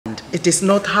It is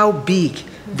not how big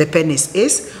the penis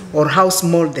is or how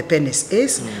small the penis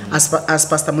is. As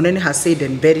Pastor Munene has said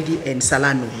in Beridi and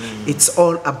Salano, it's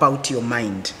all about your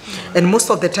mind. And most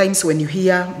of the times when you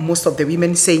hear most of the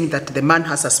women saying that the man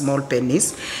has a small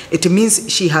penis, it means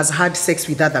she has had sex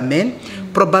with other men,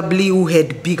 probably who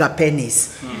had bigger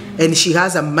penis. And she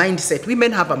has a mindset.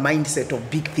 Women have a mindset of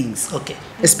big things. Okay.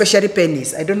 Especially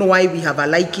penis. I don't know why we have a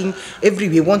liking.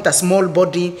 We want a small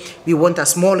body, we want a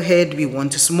small head, we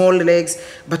want small legs.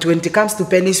 But when it comes to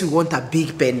penis, we want a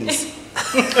big penis.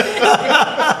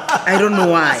 I don't know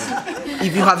why.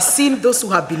 If you have seen those who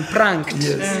have been pranked,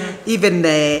 even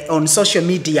on social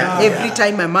media, every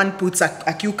time a man puts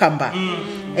a cucumber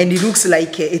and it looks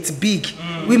like it's big,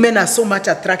 women are so much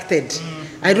attracted.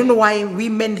 I don't know why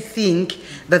women think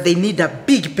that they need a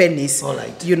big penis,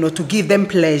 you know, to give them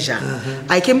pleasure.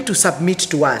 I came to submit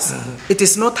to us. It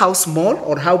is not how small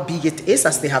or how big it is,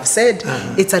 as they have said.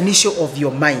 It's an issue of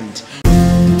your mind.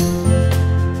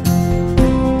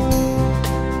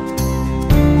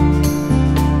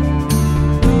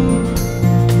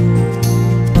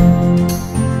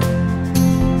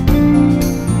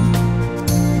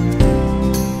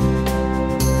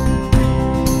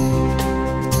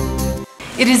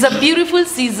 It is a beautiful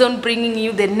season bringing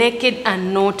you the Naked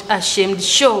and Not Ashamed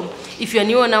show. If you're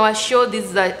new on our show, this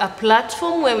is a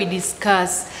platform where we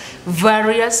discuss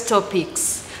various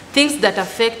topics, things that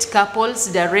affect couples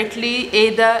directly,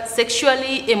 either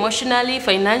sexually, emotionally,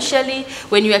 financially.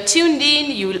 When you are tuned in,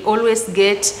 you will always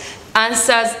get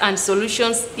answers and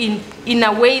solutions in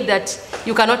a way that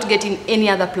you cannot get in any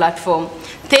other platform.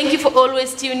 Thank you for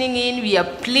always tuning in. We are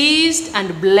pleased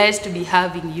and blessed to be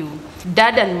having you.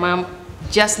 Dad and Mom,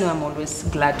 just know I'm always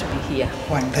glad to be here.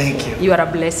 Thank you. You are a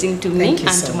blessing to me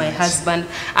and to my husband.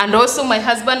 And also my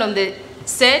husband on the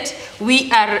set.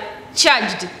 We are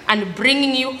charged and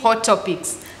bringing you hot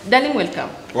topics. Darling, welcome.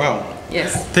 Wow.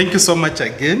 Yes. Thank you so much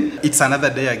again. It's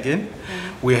another day again.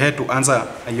 We're here to answer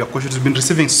your questions. We've been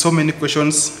receiving so many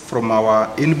questions from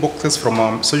our inboxes, from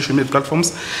our social media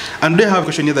platforms. And they have a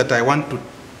question here that I want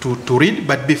to read.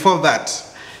 But before that,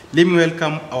 let me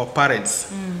welcome our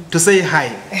parents to say hi.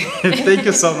 Thank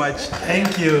you so much.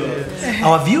 Thank you.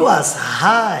 Our viewers,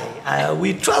 hi.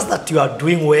 We trust that you are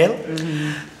doing well.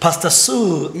 Pastor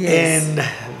Sue and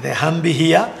the Hambi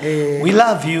here, we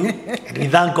love you and we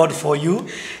thank God for you.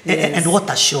 And what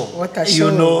a show. What a show.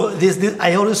 You know, this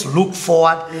I always look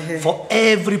forward for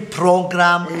every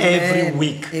program every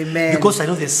week. Because I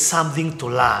know there's something to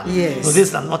learn. You know, this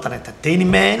is not an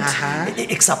entertainment.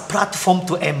 It's a platform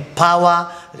to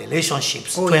empower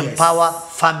relationships, to empower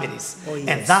families.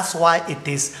 And that's why it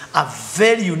is a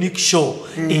very unique show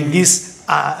in this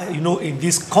you know, in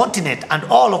this continent and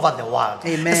all over the world.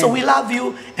 And so we love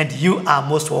you, and you are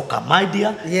most welcome, my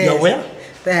dear. You're well?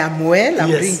 I am well. I'm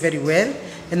doing very well.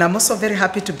 And I'm also very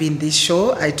happy to be in this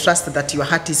show. I trust that your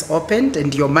heart is opened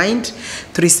and your mind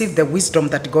to receive the wisdom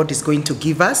that God is going to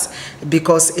give us,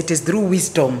 because it is through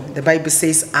wisdom, the Bible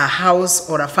says, a house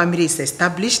or a family is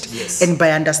established, and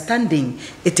by understanding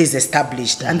it is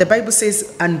established. And the Bible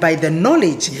says, and by the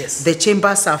knowledge, the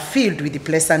chambers are filled with the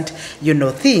pleasant, you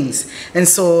know, things. And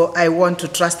so I want to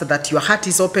trust that your heart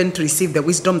is open to receive the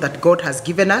wisdom that God has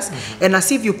given us. And as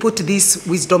if you put this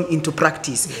wisdom into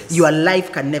practice, your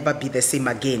life can never be the same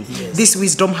again. This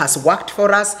wisdom has worked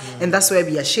for us, and that's why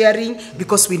we are sharing,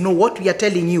 because we know what we are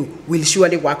telling you will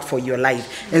surely work for your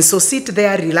life. And so sit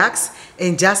there, relax,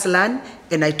 and just learn.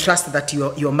 And I trust that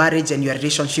your marriage and your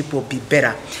relationship will be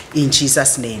better in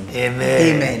Jesus' name.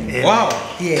 Amen. Wow.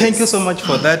 Thank you so much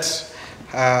for that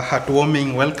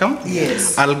heartwarming welcome.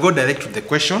 I'll go direct to the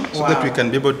question so that we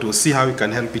can be able to see how we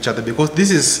can help each other, because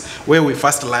this is where we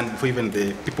first learn before even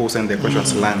the people who send the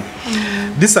questions learn.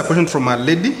 This is a question from a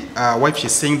lady, wife.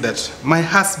 She's saying that my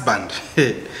husband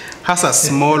has a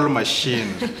small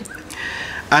machine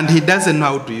and he doesn't know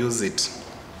how to use it.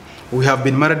 We have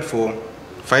been married for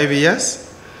 5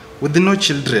 years with no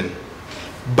children,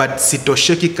 but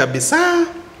sitosheki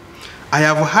kabisa. I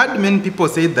have heard many people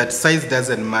say that size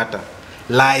doesn't matter.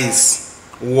 Lies,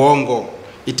 uongo.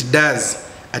 It does,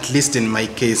 at least in my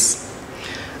case.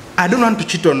 I don't want to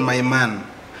cheat on my man,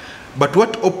 but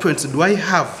what options do I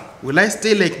have? Will I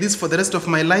stay like this for the rest of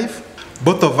my life?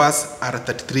 Both of us are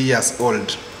 33 years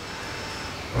old.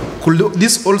 Could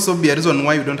this also be a reason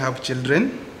why we don't have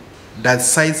children? Does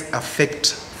size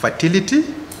affect fertility?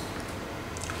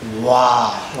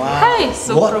 Wow. Hey,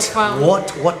 so profound. What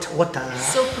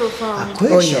so profound. A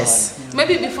question.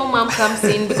 Maybe before Mom comes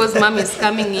in, because Mom is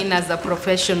coming in as a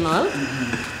professional,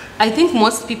 I think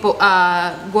most people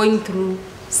are going through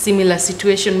similar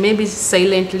situation, maybe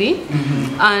silently.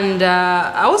 And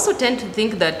I also tend to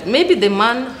think that maybe the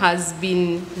man has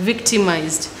been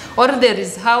victimized, or there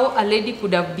is how a lady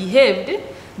could have behaved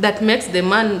that makes the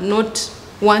man not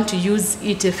want to use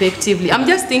it effectively. I'm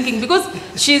just thinking, because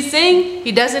she's saying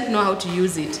he doesn't know how to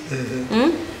use it.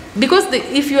 Because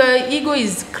if your ego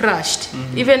is crushed,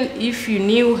 even if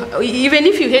you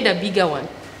had a bigger one,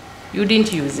 you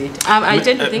didn't use it. I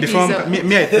tend to think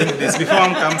I think this before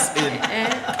one comes in.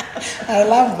 I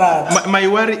love that. My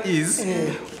worry is,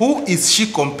 who is she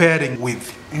comparing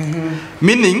with?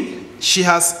 Meaning, she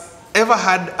has ever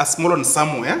had a small one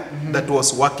somewhere that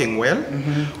was working well,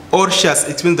 or she has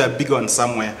experienced a big one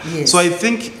somewhere. Yes. So I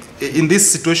think in this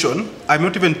situation, I'm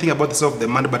not even thinking about the self of the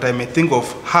man, but I may think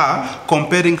of her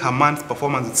comparing her man's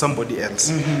performance with somebody else.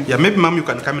 Yeah, maybe Mom, you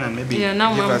can come in and maybe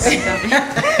now give Mom us.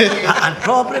 And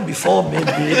probably before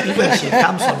maybe even she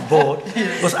comes on board,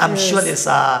 because I'm sure there's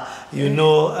a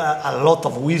lot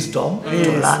of wisdom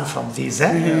to learn from this.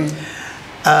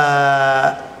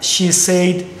 She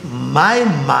said, my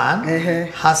man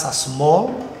has a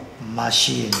small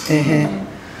machine.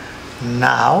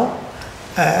 Now,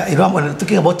 when I'm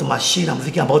talking about the machine, I'm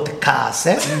thinking about the cars.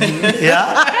 Yeah.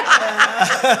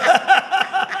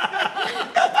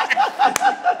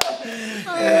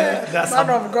 Man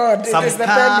of God, it is the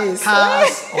pennies.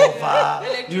 Cars of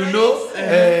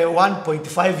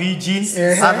 1.5 engines,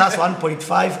 others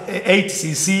 1.8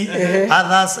 cc,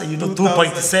 others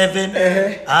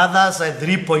 2.7, others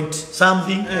 3 point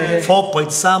something, 4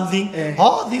 point something.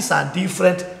 All these are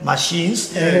different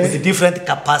machines with different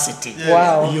capacity.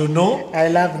 Wow. I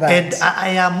love that. And I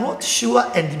am not sure,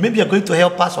 and maybe you're going to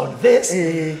help us on this,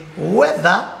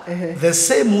 whether the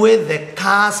same way the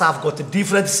cars have got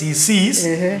different cc's,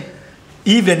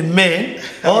 even men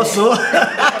also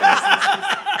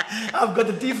have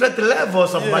got different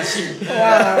levels of machine.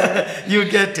 Wow. You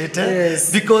get it? Yes.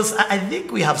 Because I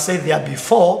think we have said there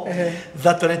before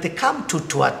that when it comes to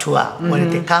tua,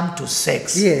 when it comes to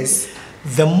sex, Yes.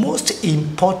 the most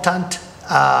important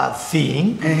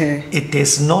thing, it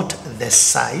is not the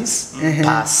size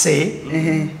per se,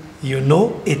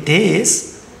 it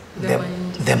is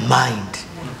the mind.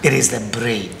 It is the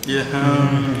brain.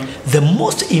 The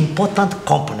most important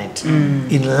component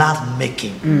in love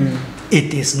making,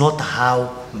 it is not how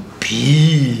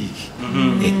big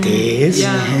it is,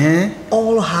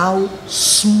 or how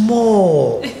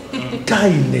small,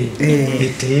 tiny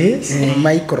it is.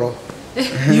 Micro.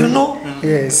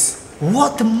 Yes.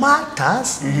 What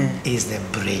matters is the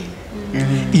brain.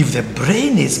 If the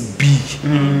brain is big,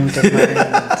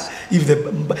 if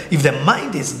the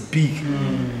mind is big,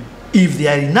 if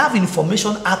there are enough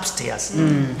information upstairs,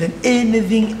 then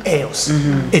anything else,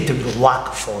 it will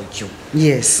work for you.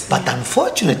 Yes. But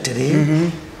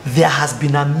unfortunately, there has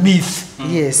been a myth,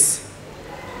 Yes.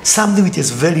 something which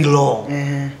is very long,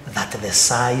 that the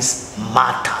size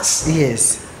matters.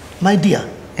 Yes. My dear,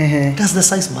 does the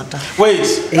size matter? Wait.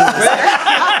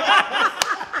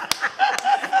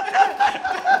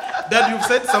 Dad, you've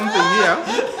said something here.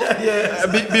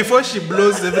 Before she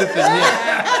blows everything here,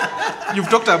 you've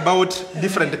talked about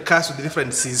different cars with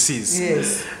different CCs.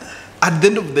 Yes. At the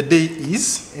end of the day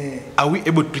are we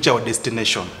able to reach our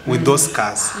destination with those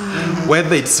cars?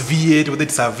 Whether it's V8, whether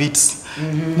it's a Vitz,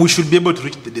 we should be able to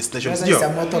reach the destination. Whether it's a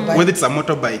motorbike. Whether it's a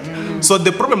motorbike. So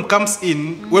the problem comes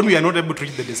in when we are not able to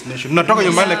reach the destination.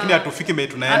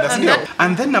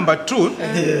 And then number two,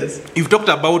 you've talked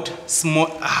about small,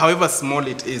 however small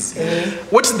it is.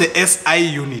 What's the SI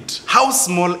unit? How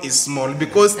small is small?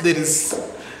 Because there is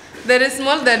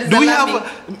small, there is do we alarming.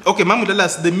 have okay, Mom, tell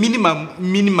us the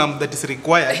minimum that is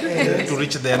required to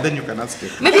reach there, then you can ask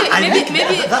it. Maybe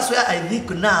That's where I think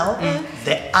now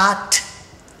the art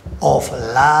of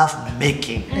love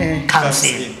making comes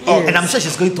in. And I'm sure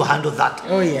she's going to handle that.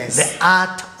 Oh, yes. The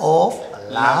art of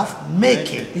love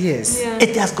making. Yes.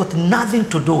 It has got nothing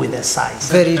to do with the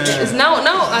size. Very true. Yes, now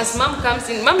as Mom comes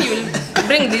in, Mom, you will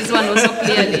bring this one also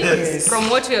clearly from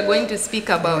what we are going to speak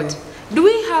about. Do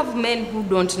we have men who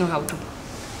don't know how to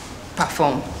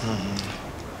perform?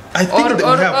 I think that we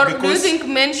have, or because do you think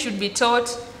men should be taught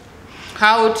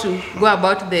how to go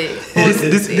about the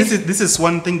this is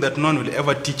one thing that no one will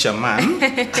ever teach a man.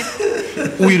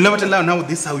 We will never tell her now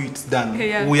this is how it's done.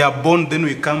 We are born, then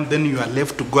we come, then you are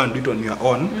left to go and do it on your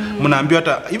own.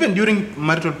 Even during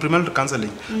premarital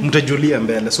counseling,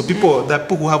 so there are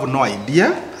people who have no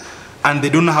idea and they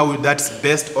don't know how that's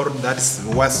best or that's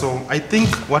worse. So I think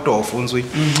what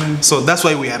so that's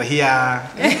why we are here.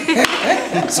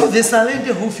 So there's a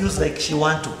lady who feels like she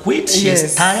wants to quit.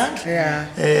 She's tired.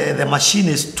 Yeah. The machine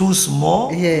is too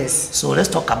small. Yes. So let's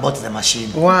talk about the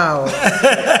machine. Wow.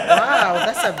 Wow,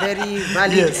 that's a very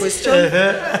valid question.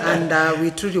 And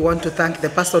we truly want to thank the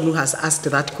person who has asked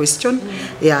that question.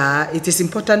 Yeah, it is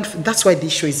important. That's why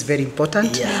this show is very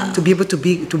important, to be able to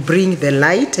bring the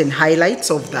light and highlights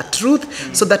of the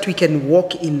truth, so that we can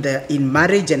walk in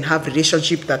marriage and have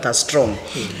relationships that are strong.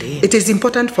 It is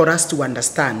important for us to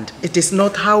understand it is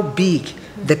not how big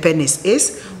the penis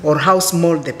is or how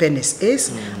small the penis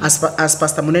is. As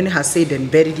Pastor Munene has said in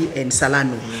Beridi and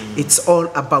Salano, it's all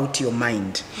about your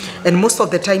mind. And most of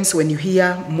the times when you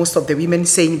hear most of the women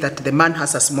saying that the man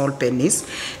has a small penis,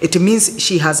 it means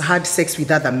she has had sex with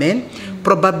other men,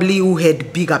 probably who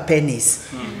had bigger penis.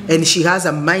 And she has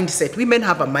a mindset. Women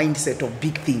have a mindset of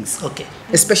big things. Okay.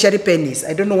 Especially penis.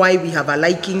 I don't know why we have a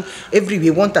liking.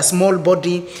 We want a small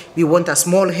body, we want a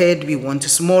small head, we want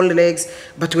small legs.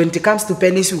 But when it comes to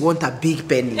penis, we want a big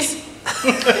penis.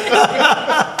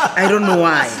 I don't know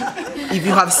why. If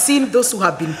you have seen those who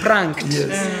have been pranked,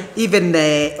 even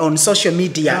on social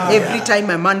media, every time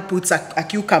a man puts a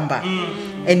cucumber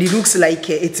and it looks like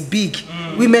it's big,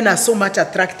 women are so much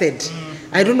attracted.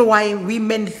 I don't know why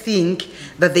women think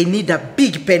that they need a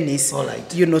big penis,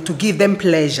 to give them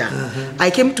pleasure.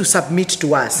 I came to submit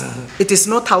to us. It is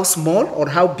not how small or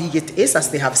how big it is, as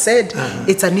they have said.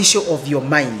 It's an issue of your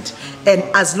mind. And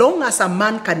as long as a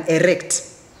man can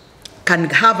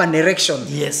have an erection,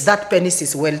 that penis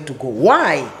is well to go.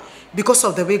 Why? Because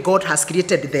of the way God has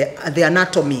created the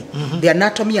anatomy, the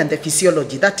anatomy and the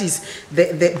physiology. That is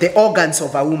the organs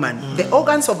of a woman. The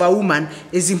organs of a woman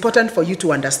is important for you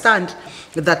to understand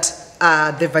that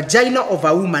the vagina of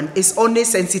a woman is only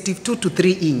sensitive 2 to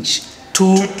 3 inch.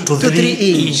 2 to 3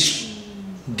 inch.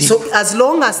 Deep. So as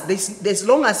long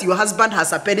as your husband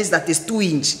has a penis that is 2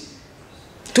 inch,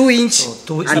 2 inch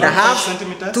and a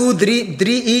half,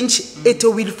 3 inch, it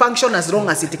will function as long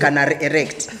as it can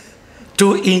erect.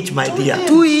 2 inch, my dear.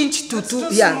 2 inch to 2,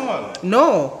 yeah.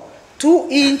 No, 2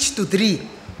 inch to 3.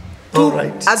 All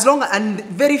right. As long, and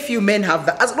very few men have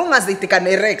that. As long as they can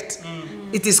erect,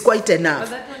 it is quite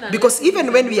enough. Because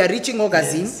even when we are reaching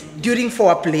orgasm during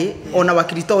foreplay on our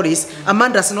clitoris, a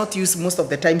man does not use most of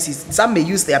the times. Some may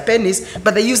use their penis,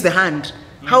 but they use the hand.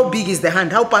 How big is the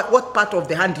hand? What part of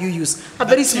the hand do you use? A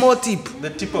very small tip. The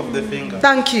tip of the finger.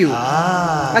 Thank you.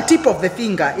 A tip of the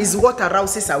finger is what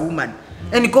arouses a woman.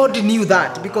 And God knew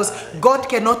that, because God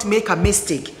cannot make a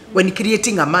mistake when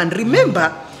creating a man.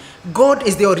 Remember, God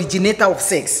is the originator of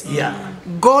sex. Yeah.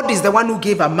 God is the one who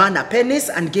gave a man a penis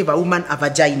and gave a woman a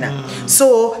vagina.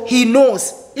 So he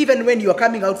knows, even when you are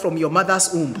coming out from your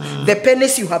mother's womb, the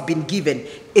penis you have been given,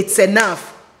 it's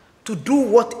enough to do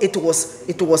what it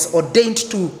was ordained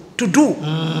to do,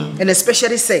 and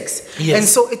especially sex. Yes. And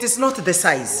so it is not the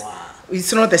size. Wow.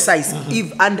 It's not the size.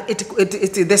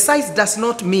 The size does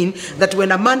not mean that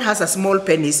when a man has a small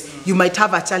penis, you might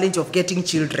have a challenge of getting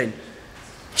children.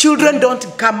 Children don't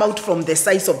come out from the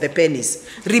size of the penis.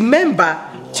 Remember,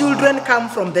 children come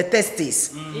from the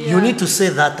testes. You need to say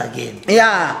that again.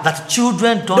 Yeah. That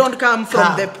children don't come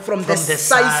from the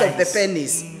size of the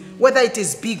penis, whether it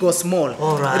is big or small.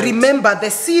 Right. Remember,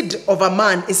 the seed of a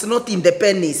man is not in the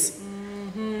penis.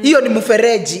 Hiyo ni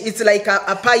mufereji. It's like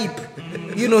a pipe,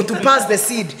 to pass the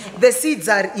seed. The seeds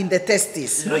are in the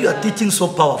testes. You are teaching so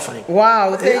powerfully.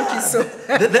 Wow, thank you so.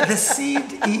 The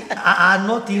seed are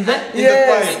not in the pipe.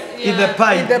 In the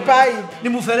pipe. In the pipe. Ni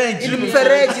mufereji. In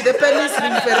mufereji. The penis ni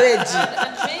mufereji.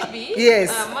 And maybe,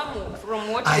 yes. Mamu,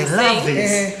 from what you're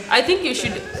saying, I think you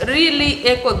should really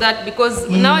echo that, because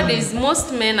nowadays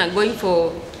most men are going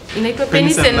for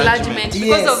penis enlargement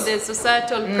because of the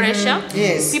societal pressure.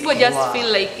 Yes. People just feel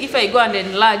like if I go and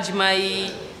enlarge my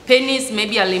penis,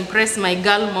 maybe I'll impress my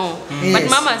girl more. But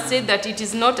Mama said that it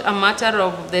is not a matter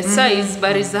of the size,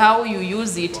 but it's how you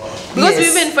use it. Because we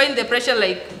even find the pressure,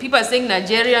 like people are saying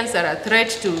Nigerians are a threat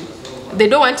to. They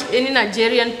don't want any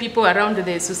Nigerian people around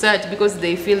the society because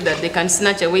they feel that they can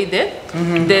snatch away the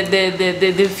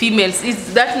females.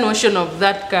 It's that notion of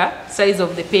that size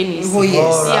of the penis. Oh,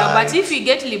 yes. Yeah, but if you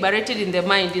get liberated in the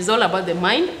mind, it's all about the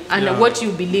mind and what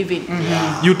you believe in.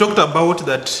 You talked about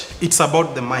that it's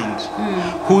about the mind.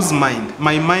 Whose mind?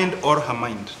 My mind or her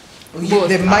mind?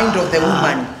 The mind of the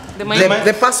woman.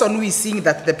 The person who is seeing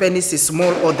that the penis is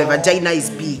small or the vagina is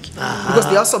big. Because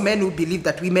there are also men who believe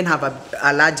that women have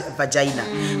a large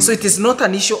vagina. So it is not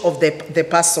an issue of the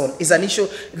person. It's an issue,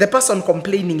 the person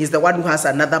complaining is the one who has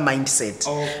another mindset.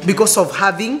 Because of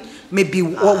having maybe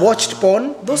watched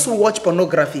porn. Those who watch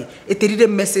pornography, it really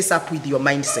messes up with your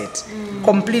mindset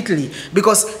completely,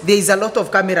 because there is a lot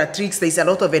of camera tricks, there is a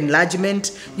lot of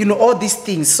enlargement, you know, all these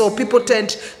things. So people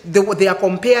tend, they are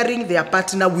comparing their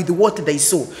partner with what they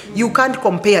saw. You can't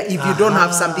compare if you don't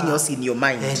have something else in your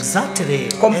mind. Exactly.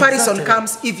 Comparison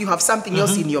comes if you have something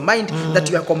else in your mind that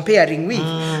you are comparing with.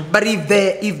 But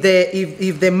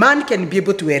if the man can be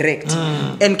able to erect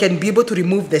and can be able to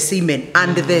remove the semen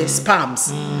and the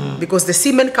sperms, because the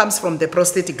semen comes from the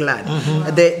prostate gland,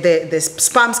 the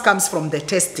sperms comes from the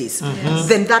testes,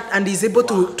 then that, and is able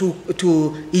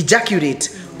to ejaculate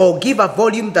or give a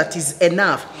volume that is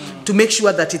enough to make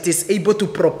sure that it is able to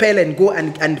propel and go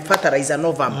and fertilize an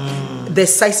ovum. The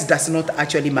size does not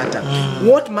actually matter.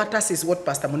 What matters is what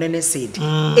Pastor Munene said,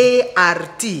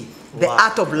 ART. The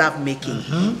art of love making.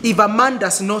 If a man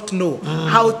does not know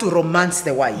how to romance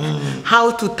the wife,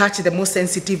 how to touch the most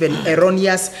sensitive and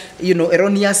erroneous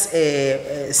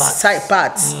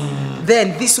parts,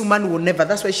 then this woman will never.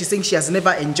 That's why she's saying she has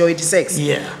never enjoyed sex.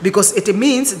 Because it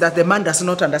means that the man does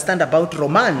not understand about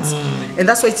romance. And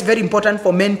that's why it's very important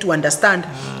for men to understand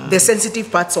the sensitive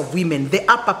parts of women, the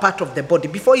upper part of the body.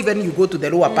 Before even you go to the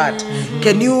lower part,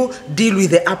 can you deal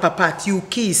with the upper part? You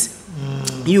kiss.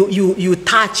 You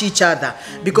touch each other,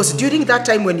 because during that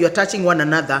time when you're touching one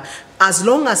another, as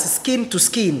long as skin to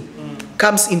skin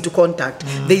comes into contact,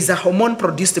 there is a hormone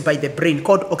produced by the brain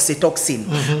called oxytocin,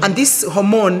 and this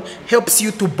hormone helps you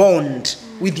to bond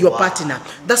with your partner.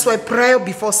 That's why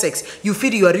before sex, you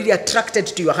feel you are really attracted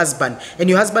to your husband, and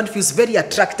your husband feels very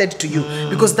attracted to you,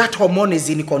 because that hormone is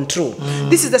in control.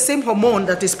 This is the same hormone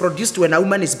that is produced when a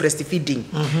woman is breastfeeding.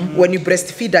 When you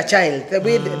breastfeed a child, the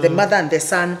way the mother and the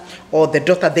son or the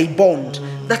daughter, they bond.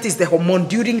 That is the hormone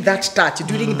during that touch,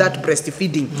 during that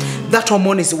breastfeeding. That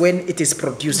hormone is when it is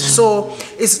produced. So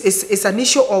it's an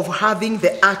issue of having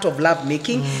the art of love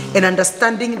making and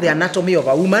understanding the anatomy of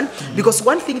a woman, because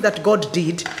one thing that God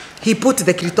did, he put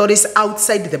the clitoris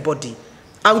outside the body,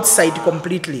 outside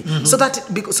completely, so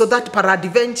that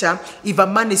peradventure, if a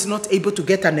man is not able to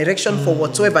get an erection for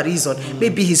whatsoever reason,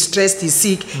 maybe he's stressed, he's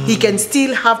sick, he can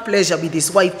still have pleasure with his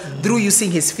wife through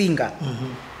using his finger.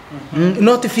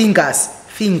 Not fingers,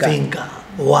 finger.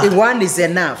 One is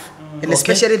enough. And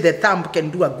especially the thumb can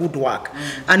do a good work,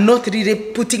 and not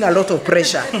really putting a lot of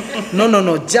pressure.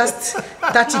 No, just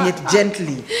touching it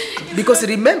gently. Because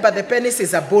remember, the penis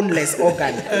is a boneless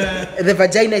organ. The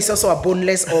vagina is also a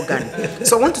boneless organ.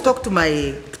 So I want to talk to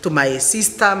my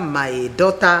sister, my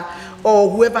daughter, or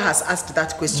whoever has asked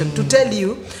that question, to tell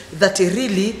you that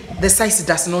really the size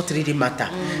does not really matter.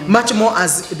 Much more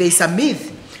as there is a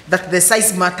myth that the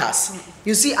size matters.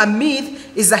 You see, a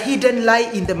myth is a hidden lie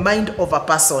in the mind of a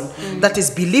person that is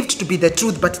believed to be the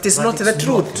truth, but it is not the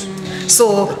truth.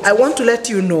 So I want to let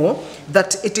you know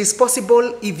that it is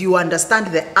possible if you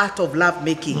understand the art of love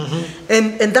making.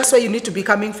 And that's why you need to be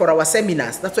coming for our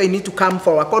seminars. That's why you need to come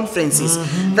for our conferences.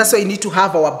 That's why you need to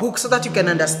have our books, so that you can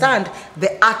understand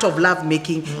the art of love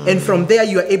making. And from there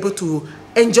you are able to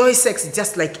enjoy sex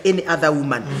just like any other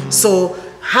woman. So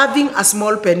having a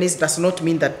small penis does not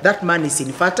mean that that man is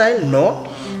infertile. No.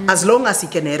 As long as he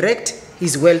can erect,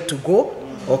 he's well to go.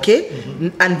 Okay?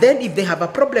 And then if they have a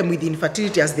problem with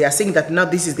infertility, as they are saying that now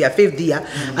this is their 5th year,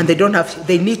 and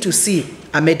they need to see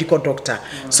a medical doctor,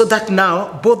 so that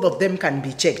now both of them can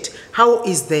be checked. How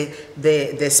is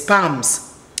the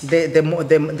sperms,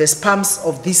 the sperms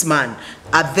of this man?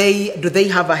 Do they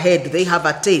have a head? Do they have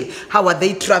a tail? How are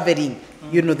they traveling?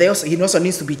 You know, he also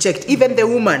needs to be checked. Even the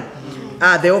woman,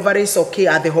 are the ovaries okay?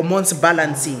 Are the hormones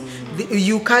balancing?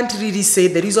 You can't really say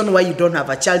the reason why you don't have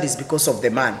a child is because of the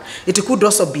man. It could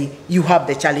also be you have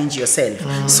the challenge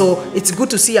yourself. So it's good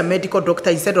to see a medical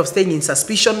doctor instead of staying in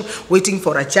suspicion, waiting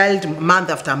for a child month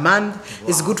after month.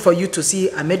 It's good for you to see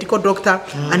a medical doctor.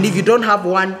 And if you don't have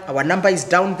one, our number is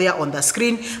down there on the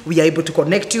screen. We are able to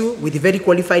connect you with very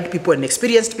qualified people and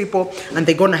experienced people, and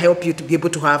they're going to help you to be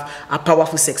able to have a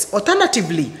powerful sex.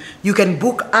 Alternatively, you can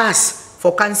book us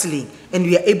for counseling, and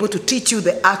we are able to teach you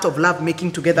the art of love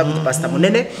making together with Pastor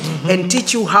Munene, and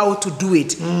teach you how to do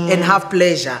it and have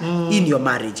pleasure in your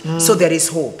marriage. So there is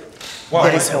hope. Wow.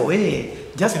 There is hope.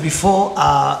 Just before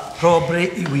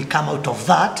probably we come out of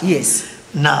that.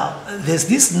 Yes. Now there's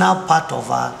this now part of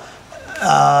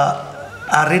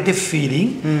already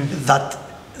feeling that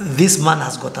this man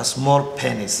has got a small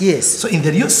penis. Yes. So in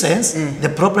the real sense, the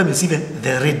problem is even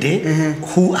the ready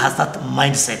who has that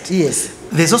mindset. Yes.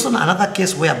 there's also another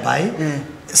case whereby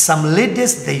some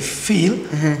ladies, they feel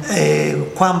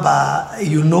kwamba,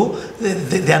 you know,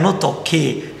 they are not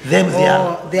okay.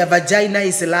 Their vagina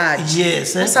is large.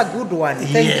 Yes. That's a good one.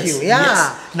 Thank you. Yeah.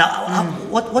 Yes. Now,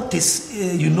 what is,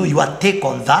 you know, your take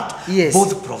on that? Yes.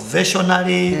 Both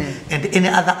professionally and any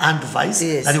other advice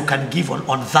that you can give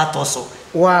on that also?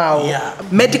 Wow. Yeah.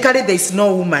 Medically, there is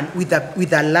no woman with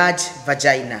a large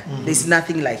vagina. There's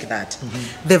nothing like that.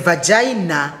 The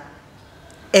vagina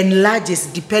enlarges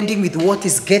depending with what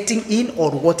is getting in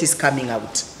or what is coming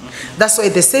out. That's why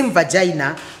the same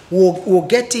vagina will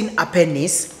get in a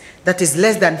penis that is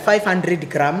less than 500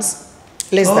 grams.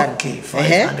 Less than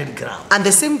 500 grams. And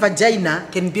the same vagina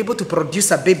can be able to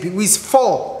produce a baby with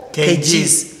 4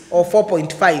 kgs or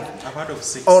 4.5. I've heard of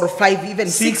 6. Or 5, even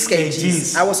 6 6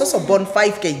 kgs. I was also born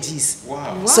 5 kgs.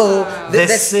 Wow. So the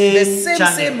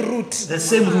same root. The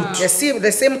same root.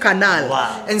 The same canal.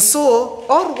 Wow. And so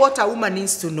all what a woman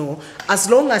needs to know, as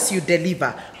long as you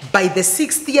deliver, by the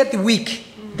 60th week,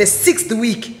 the 6th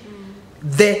week,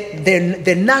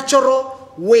 the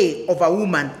natural way of a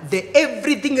woman,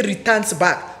 everything returns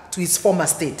back to its former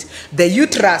state. The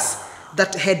uterus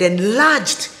that had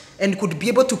enlarged and could be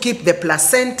able to keep the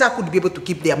placenta, could be able to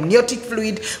keep the amniotic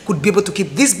fluid, could be able to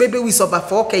keep this baby with over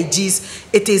 4 kgs,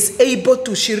 it is able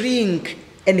to shrink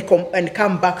and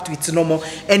come back to its normal.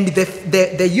 And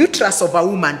the uterus of a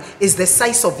woman is the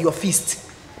size of your fist.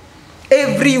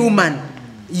 Every woman,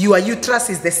 your uterus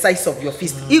is the size of your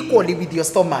fist, equally with your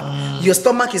stomach. Your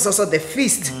stomach is also the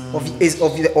fist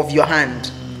of your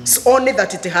hand. It's only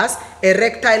that it has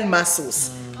erectile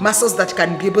muscles that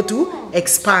can be able to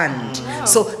expand.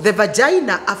 So the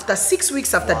vagina, after 6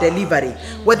 weeks after delivery,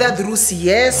 whether through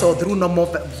CS or through normal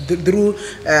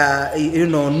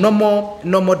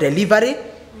delivery,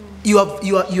 your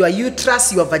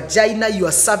uterus, your vagina,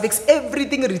 your cervix,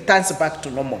 everything returns back to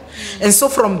normal. And so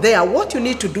from there, what you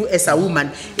need to do as a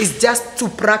woman is just to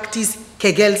practice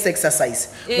Kegel's exercise.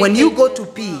 When you go to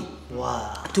pee,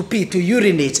 to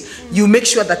urinate, you make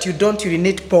sure that you don't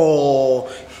urinate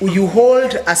you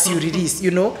hold as you release, you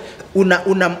know. You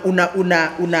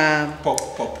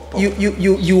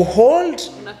hold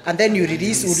and then you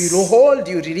release, you hold,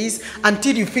 you release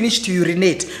until you finish to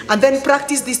urinate. And then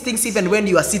practice these things even when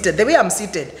you are seated. The way I'm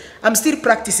seated, I'm still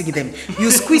practicing them. You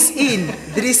squeeze in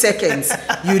 3 seconds,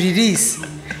 you release.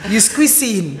 You squeeze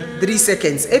in 3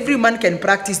 seconds. Every man can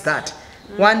practice that.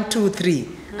 1, 2, 3,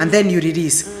 and then you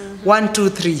release. 1, 2,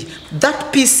 3.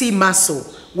 That PC muscle,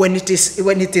 when it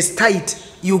is tight,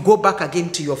 you go back again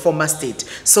to your former state.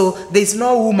 So there's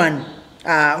no woman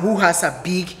who has a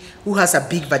big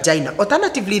vagina.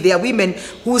 Alternatively, there are women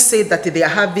who say that they are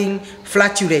having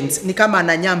flatulence, ni kama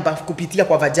ananyamba kupitia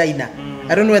kwa vagina.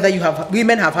 I don't know whether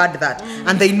women have heard that,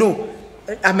 and they know.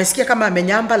 Amesikia kama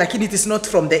amenyamba, lakini it is not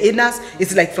from the anus,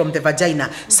 it's like from the vagina.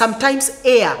 Sometimes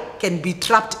air can be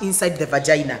trapped inside the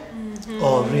vagina.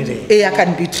 Oh, really? Air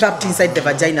can be trapped inside the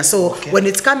vagina. So when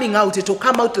it's coming out, it will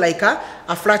come out like a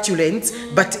flatulence,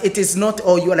 but it is not,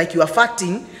 or you are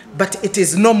farting, but it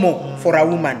is normal for a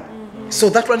woman. So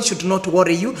that one should not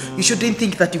worry you. You shouldn't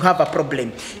think that you have a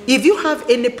problem. If you have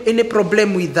any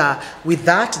problem with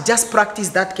that, just practice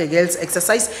that Kegel's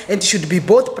exercise, and it should be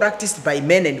both practiced by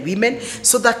men and women,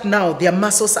 so that now their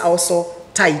muscles are also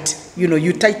tight. You know,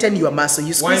 you tighten your muscle.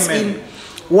 You squeeze in.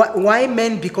 Why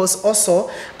men? Because also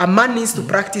a man needs to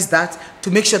practice that to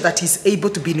make sure that he's able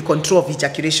to be in control of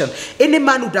ejaculation. Any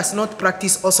man who does not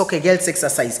practice also Kegel's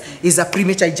exercise is a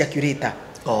premature ejaculator.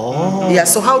 Oh. Yeah,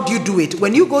 so how do you do it?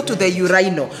 When you go to the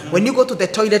urinal, when you go to the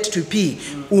toilet to pee,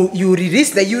 you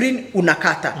release the urine,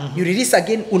 unakata. You release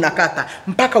again, unakata.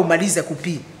 Mpaka umalize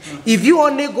kupee. If you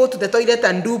only go to the toilet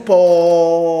and do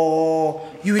po,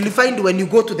 you will find when you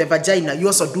go to the vagina, you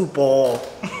also do po.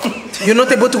 You're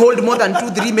not able to hold more than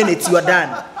 2-3 minutes, you are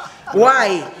done.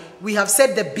 Why? We have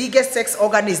said the biggest sex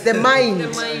organ is the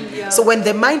mind. So when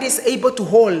the mind is able to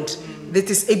hold, that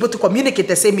is able to communicate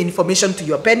the same information to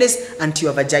your penis and to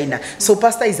your vagina. So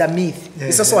pastor is a myth.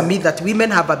 It's also a myth that women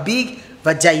have a big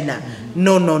vagina.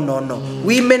 No.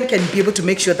 Women can be able to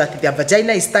make sure that their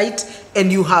vagina is tight and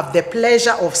you have the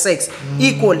pleasure of sex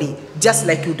equally, just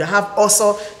like you'd have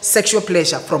also sexual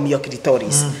pleasure from your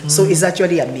clitoris. So it's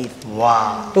actually a myth.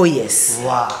 Wow. Oh yes.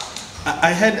 Wow.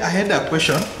 I had a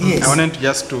question. Yes. I wanted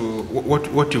just to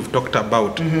what you've talked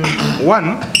about.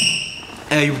 One,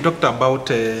 you've talked about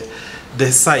the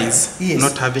size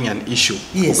not having an issue.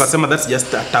 Yes. Ukasema that's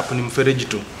just a tap ni mfereji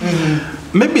tu.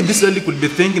 Maybe this lady could be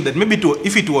thinking that maybe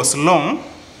if it was long,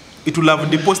 it will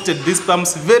have deposited these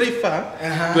sperms very far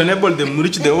to enable them to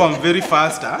reach the worm very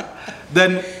faster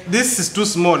then this is too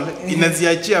small,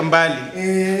 inaziachia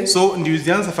mbali. So ndio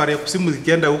zianza safari ya kusimu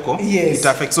zikienda huko, it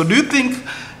affects. So do you think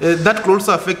that could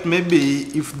also affect maybe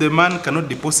if the man cannot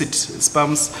deposit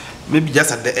sperms maybe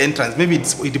just at the entrance, maybe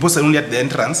it deposits only at the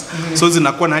entrance, so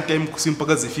zinakuwa na time kusimu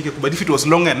mpaka zifike, but if it was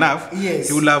long enough,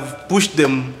 he would have pushed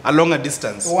them a longer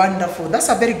distance. Wonderful. That's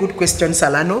a very good question,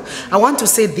 Salano. I want to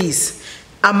say this.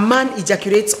 A man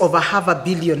ejaculates over 500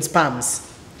 million sperms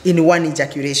in one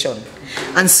ejaculation.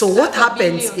 And so what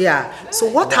happens, so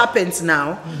what happens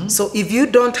now, so if you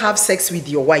don't have sex with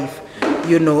your wife,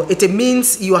 you know, it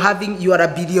means you are a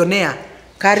billionaire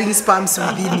carrying sperms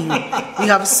within you. We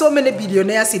have so many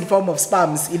billionaires in form of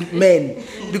sperms in men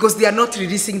because they are not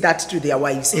releasing that to their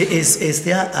wives. Is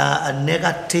there a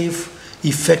negative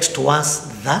effect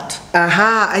towards that?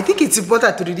 I think it's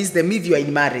important to release them if you are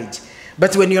in marriage.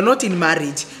 But when you're not in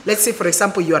marriage, let's say for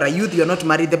example you are a youth, you're not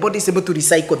married, the body is able to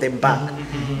recycle them back.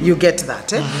 You get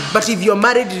that. But if you're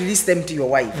married, release them to your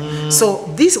wife.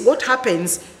 So this, what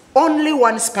happens, only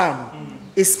one sperm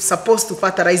is supposed to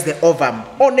fertilize the ovum.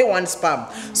 Only one sperm.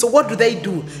 So what do?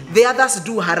 The others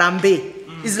do harambe.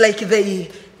 It's like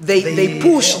they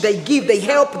push, they give, they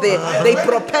help, they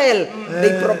propel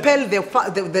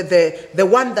the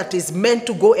one that is meant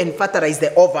to go and fertilize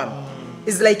the ovum.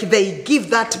 It's like they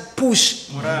give that push,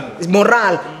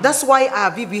 morale. That's why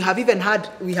we have even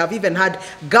had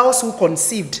girls who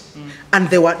conceived, and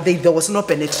there was no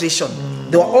penetration.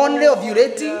 They were only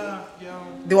ovulating.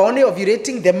 They were only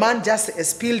ovulating. The man just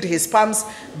spilled his sperms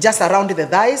just around the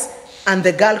thighs, and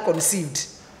the girl conceived.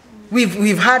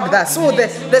 We've had that. So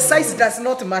the size does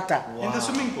not matter. Wow. In the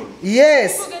swimming pool?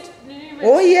 Yes.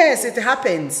 Oh yes, it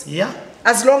happens. Yeah.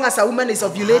 As long as a woman is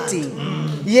ovulating.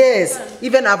 Yes.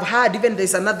 Even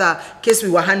there's another case we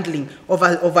were handling of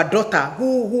a daughter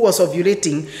who was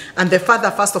ovulating, and the father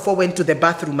first of all went to the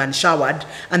bathroom and showered,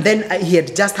 and then he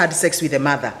had just had sex with the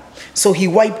mother. So he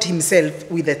wiped himself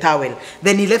with a towel.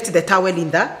 Then he left the towel in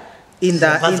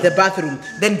the bathroom.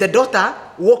 Then the daughter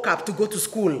woke up to go to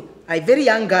school. A very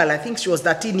young girl, I think she was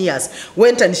 13 years,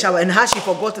 went and showered, and she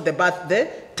forgot the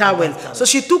towel. So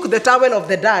she took the towel of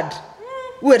the dad,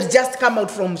 who had just come out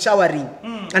from showering,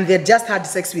 and they had just had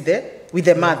sex with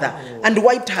the mother, and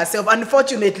wiped herself.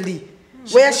 Unfortunately,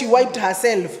 where she wiped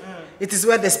herself, it is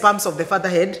where the sperms of the father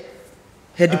had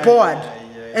poured.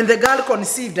 And the girl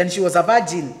conceived, and she was a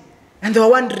virgin. And they were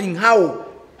wondering how.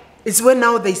 It's when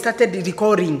now they started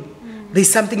recalling there's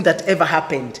something that ever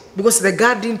happened, because the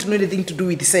girl didn't know anything to do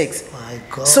with sex. My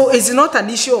God. So it's not an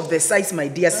issue of the size, my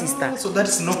dear sister. So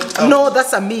that's knocked out. No,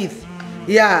 that's a myth.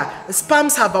 Yeah,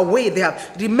 sperms have a way.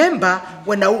 Remember,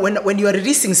 when you are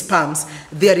releasing sperms,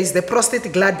 there is the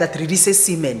prostate gland that releases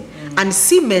semen, and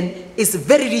semen is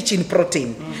very rich in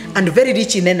protein and very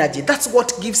rich in energy. That's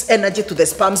what gives energy to the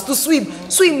sperms to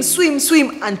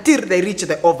swim until they reach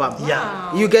the ovum.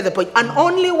 Yeah, you get the point. And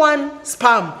only one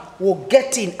sperm will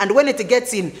get in, and when it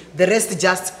gets in, the rest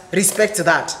just respect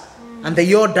that, and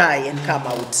they all die and come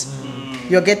out.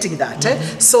 You're getting that.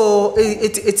 So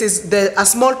it is a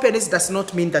small penis does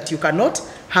not mean that you cannot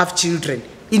have children.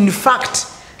 In fact,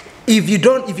 if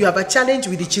you have a challenge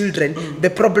with the children, the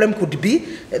problem could be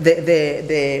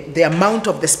the amount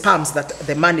of the sperms that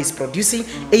the man is producing.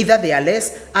 Either they are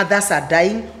less, others are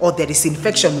dying, or there is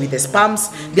infection with the sperms.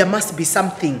 There must be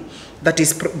something that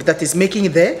is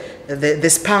making the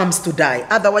sperms to die.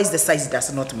 Otherwise, the size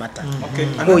does not matter. Okay.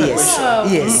 Oh yes,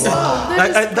 yes. Wow.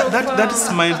 That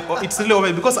is my. It's really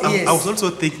over because Yes. I was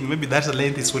also thinking maybe that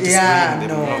length is what is Yeah, going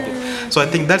no. them. So I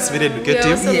think that's very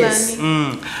educative. also Yes.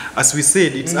 As we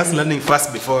said, it's us learning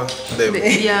first before them.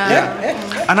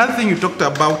 Yeah. Another thing you talked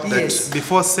about that Yes.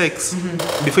 before sex,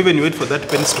 before even you wait for that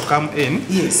penis to come in,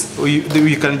 Yes.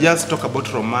 we can just talk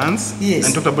about romance Yes.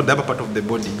 and talk about the upper part of the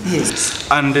body. Yes.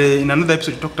 And in another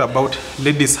episode, you talked about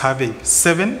ladies having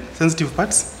 7 sensitive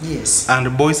parts. Yes.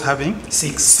 And boys having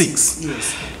 6.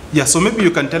 Yes. Yeah, so maybe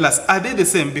you can tell us, are they the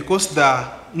same? Because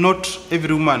not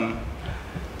every woman,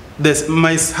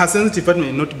 her sensitive part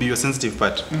may not be your sensitive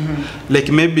part.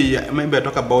 Like maybe I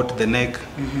talk about the neck.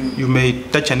 You may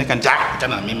touch her neck and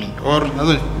or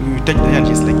you touch the hand,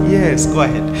 she's like, yes, go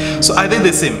ahead. So are they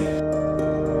the same?